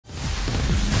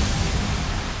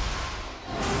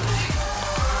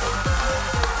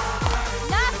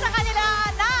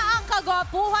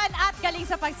gwapuhan at galing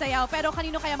sa pagsayaw. Pero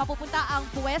kanino kaya mapupunta ang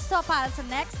pwesto para sa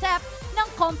next step ng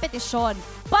kompetisyon?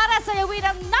 Para sayawin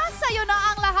ang nasa iyo na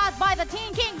ang lahat by the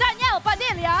Teen King Daniel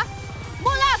Padilla.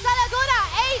 Mula sa Laguna,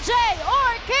 AJ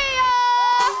Orquia!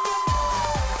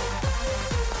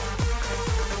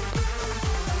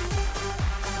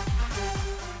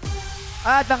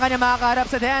 At ang kanyang makakaharap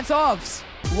sa dance-offs,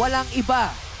 walang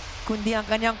iba, kundi ang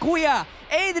kanyang kuya,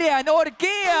 Adrianne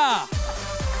Orquia!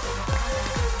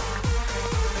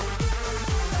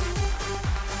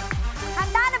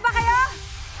 Handa na ba kayo?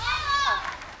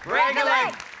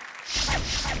 Regular!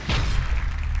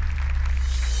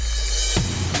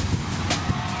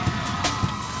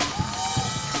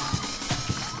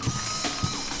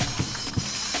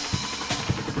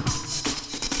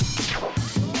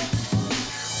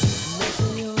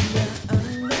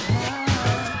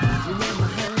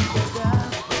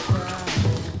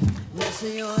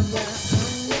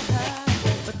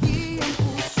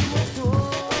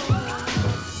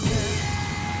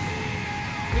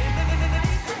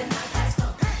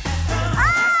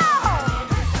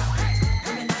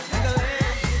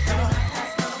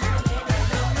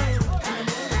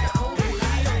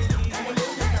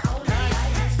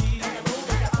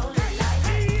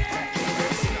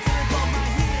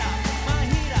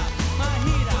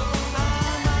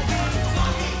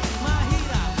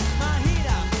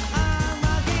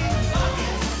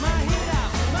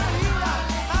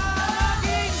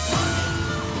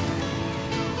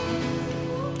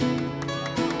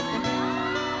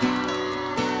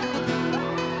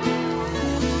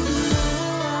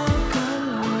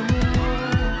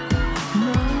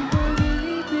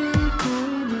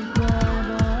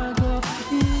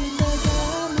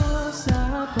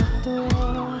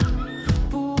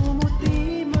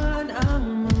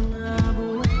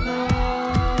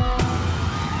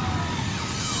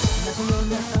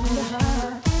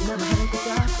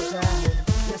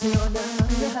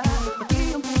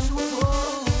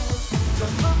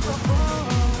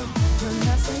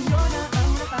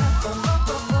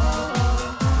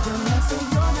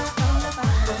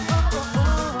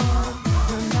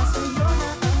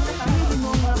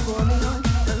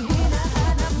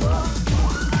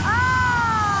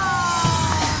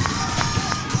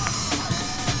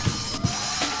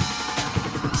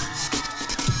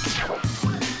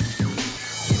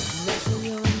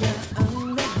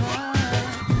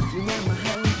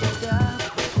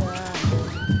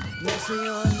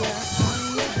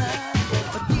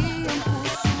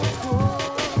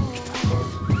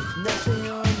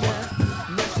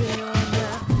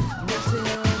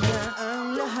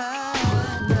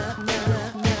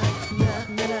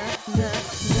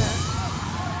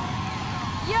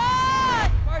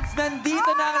 Nandito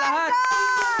na ang lahat.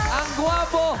 Ang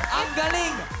gwapo, ang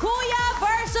galing. Kuya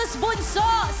versus Bunso.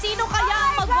 Sino kaya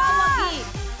ang magwawagi?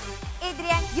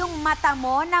 Adrianne, yung mata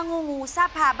mo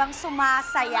nangungusap habang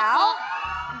sumasayaw.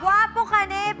 Gwapo ka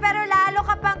na pero lalo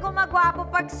ka pang gumagwapo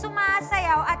pag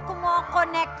sumasayaw at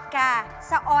kumo-connect ka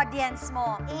sa audience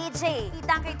mo. AJ,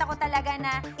 kitang-kita ko talaga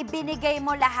na ibinigay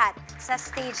mo lahat sa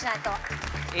stage na to.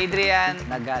 Adrianne,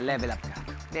 nag-level up ka.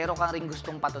 Pero kang ring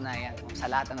gustong patunayan sa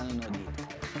lahat na nanonood dito.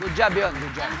 Good job yun,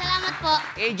 good job. Salamat po.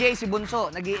 AJ, si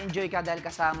Bunso, nag-i-enjoy ka dahil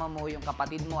kasama mo yung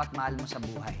kapatid mo at mahal mo sa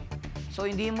buhay. So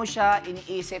hindi mo siya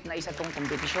iniisip na isa tong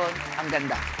kompetisyon. Ang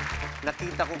ganda.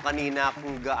 Nakita ko kanina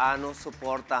kung gaano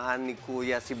suportahan ni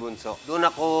Kuya si Bunso.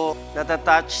 Doon ako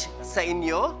natatouch sa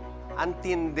inyo, ang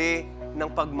tindi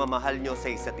ng pagmamahal nyo sa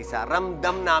isa't isa.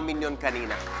 Ramdam namin yon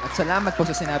kanina. At salamat po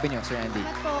sa sinabi niyo, Sir Andy.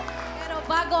 Pero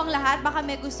bago ang lahat, baka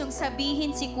may gustong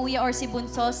sabihin si Kuya or si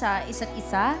Bunso sa isa't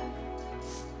isa?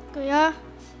 Kuya,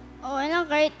 okay lang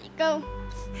kahit ikaw.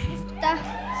 Basta,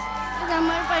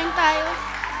 kasama pa rin tayo.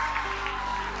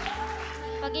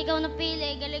 Pag ikaw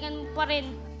napili, galingan mo pa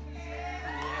rin.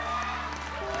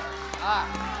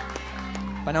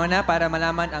 Panahon na para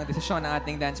malaman ang desisyon ng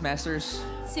ating dance masters.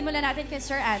 Simulan natin kay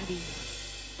Sir Andy.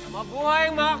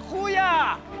 Mabuhay mga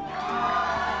kuya!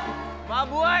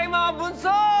 Mabuhay mga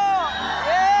bunso!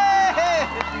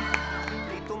 Yeah!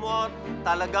 Dito mo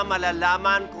talaga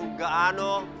malalaman kung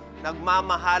gaano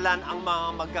nagmamahalan ang mga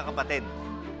magkakapatid.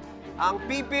 Ang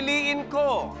pipiliin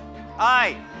ko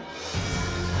ay...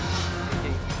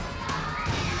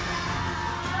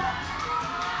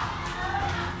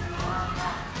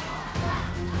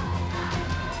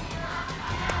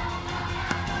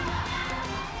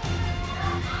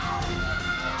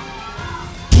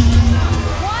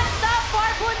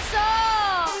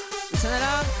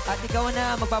 At ikaw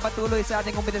na magpapatuloy sa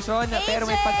ating kompetisyon. Pero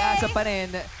may pag-asa pa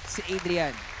rin si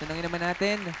Adrianne. Tanungin naman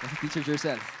natin, Teacher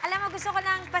Jercel. Alam mo, gusto ko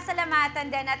lang pasalamatan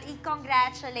din at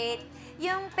i-congratulate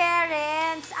yung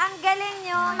parents. Ang galing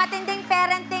nyo. Matinding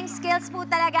parenting skills po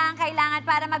talaga ang kailangan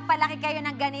para magpalaki kayo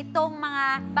ng ganitong mga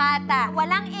bata.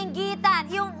 Walang inggitan.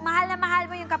 Yung mahal na mahal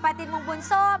mo yung kapatid mong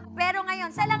bunso. Pero ngayon,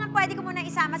 saan lang ang pwede ko muna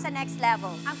isama sa next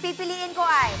level? Ang pipiliin ko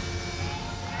ay...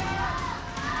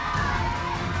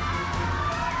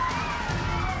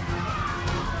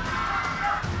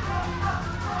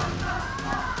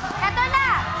 Eto na!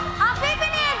 Ang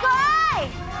pipiliin ko ay...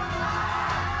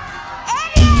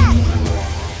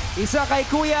 Isa kay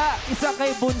Kuya, isa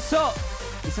kay Bunso.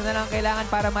 Isa na lang kailangan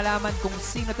para malaman kung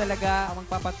sino talaga ang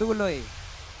magpapatuloy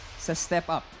sa step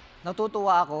up.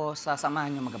 Natutuwa ako sa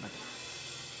samahan niyo magkapatid.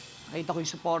 Nakita ko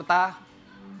yung suporta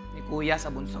ni Kuya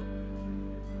sa Bunso.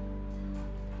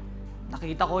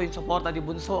 Nakita ko yung suporta ni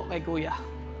Bunso kay Kuya.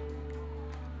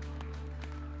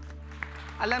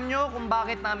 Alam niyo kung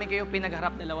bakit namin kayo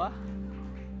pinagharap dalawa?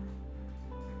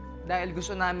 Dahil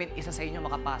gusto namin isa sa inyo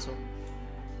makapasok.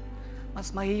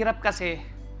 Mas mahirap kasi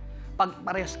pag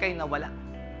parehas kayo nawala.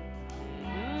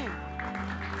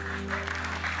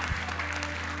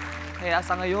 Kaya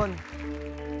sa ngayon,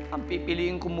 ang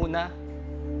pipiliin ko muna,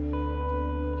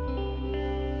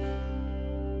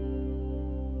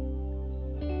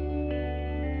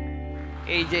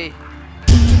 AJ.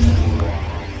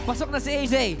 Pasok na si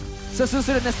AJ sa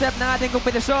susunod na step ng ating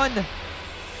kompetisyon.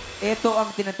 Ito ang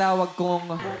tinatawag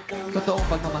kong totoong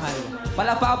pagmamahal.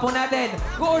 Palakpakan po natin,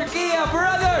 Orkia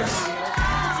Brothers!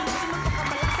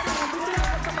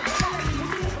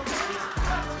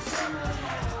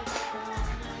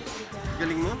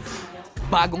 Galing mo.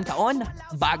 Bagong taon,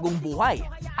 bagong buhay,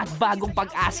 at bagong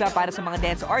pag-asa para sa mga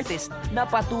dance artists na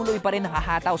patuloy pa rin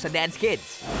nakahataw sa Dance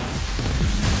Kids.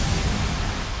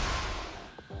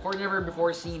 For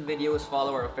never-before-seen videos,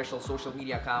 follow our official social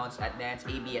media accounts at Dance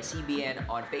ABS-CBN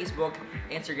on Facebook,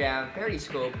 Instagram,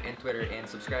 Periscope, and Twitter, and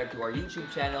subscribe to our YouTube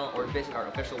channel or visit our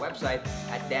official website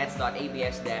at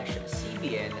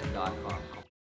dance.abs-cbn.com.